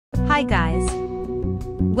Hi guys!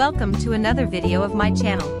 Welcome to another video of my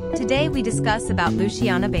channel. Today we discuss about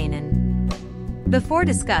Lucciana Beynon. Before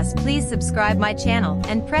discuss, please subscribe my channel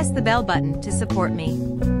and press the bell button to support me.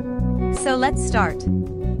 So let's start.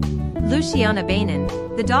 Lucciana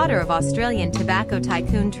Beynon, the daughter of Australian tobacco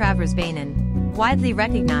tycoon Travers Beynon, widely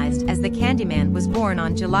recognized as the Candyman, was born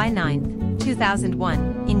on July 9,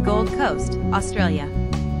 2001, in Gold Coast, Australia.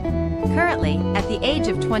 Currently, at the age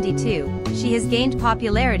of 22, she has gained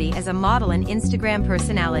popularity as a model and Instagram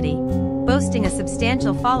personality, boasting a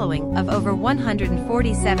substantial following of over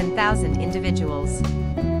 147,000 individuals.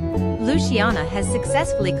 Lucciana has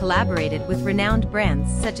successfully collaborated with renowned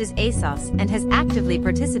brands such as ASOS and has actively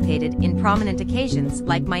participated in prominent occasions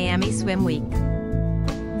like Miami Swim Week.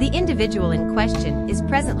 The individual in question is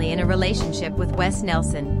presently in a relationship with Wes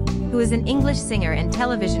Nelson, who is an English singer and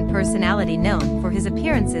television personality known for his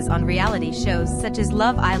appearances on reality shows such as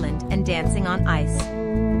Love Island and Dancing on Ice.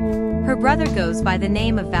 Her brother goes by the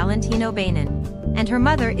name of Valentino Beynon, and her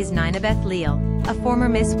mother is Ninibeth Leal, a former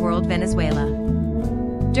Miss World Venezuela.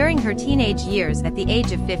 During her teenage years at the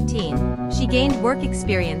age of 15, she gained work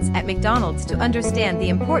experience at McDonald's to understand the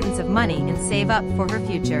importance of money and save up for her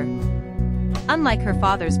future. Unlike her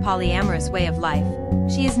father's polyamorous way of life,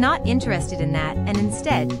 she is not interested in that and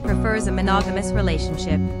instead prefers a monogamous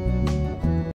relationship.